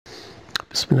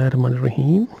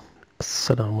Bismillahirrahmanirrahim.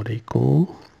 Assalamu alaikum.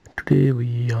 Today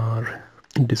we are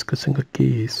discussing a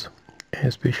case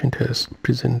as patient has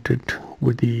presented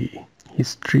with the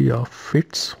history of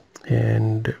fits,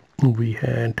 and we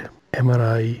had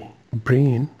MRI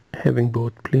brain having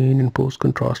both plain and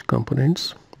post-contrast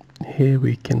components. Here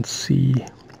we can see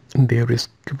there is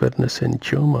cavernous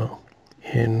angioma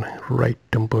in right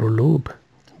temporal lobe,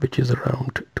 which is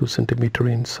around 2 centimeter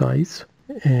in size.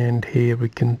 And here we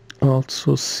can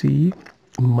also see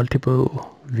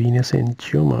multiple venous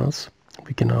angiomas.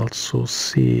 We can also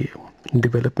see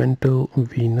developmental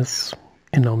venous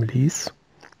anomalies,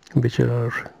 which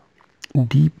are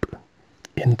deep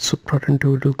in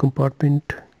supratentorial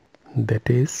compartment, that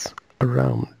is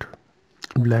around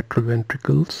lateral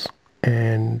ventricles.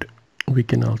 And we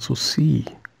can also see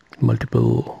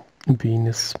multiple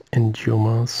venous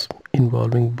angiomas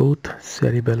involving both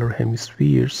cerebellar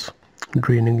hemispheres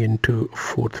draining into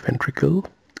fourth ventricle.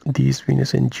 These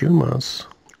venous angiomas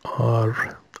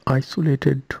are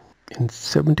isolated in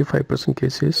 75%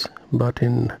 cases, but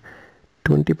in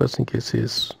 20%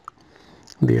 cases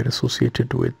they are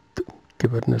associated with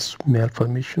cavernous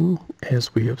malformation,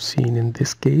 as we have seen in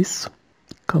this case.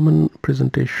 Common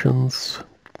presentations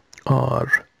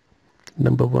are: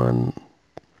 number 1,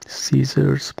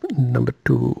 seizures; number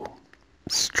 2,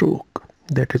 stroke,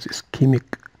 that is ischemic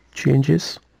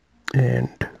changes;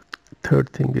 and third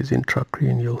thing is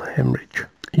intracranial hemorrhage.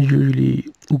 Usually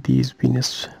these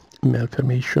venous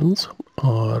malformations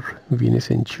or venous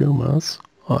angiomas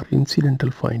are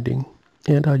incidental finding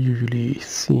and are usually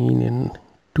seen in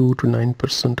 2 to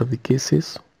 9% of the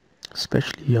cases,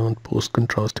 especially on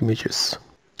post-contrast images.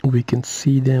 We can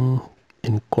see them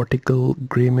in cortical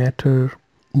gray matter,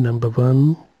 number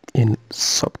 1, in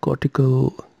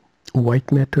subcortical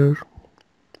white matter,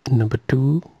 number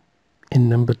 2, in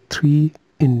number 3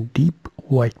 in deep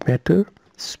white matter,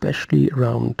 especially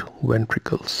around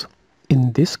ventricles.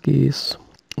 In this case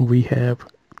we have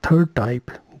third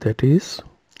type, that is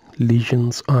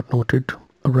lesions are noted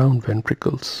around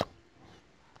ventricles.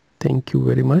 Thank you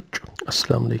very much.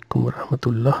 Assalamu alaikum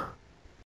warahmatullah.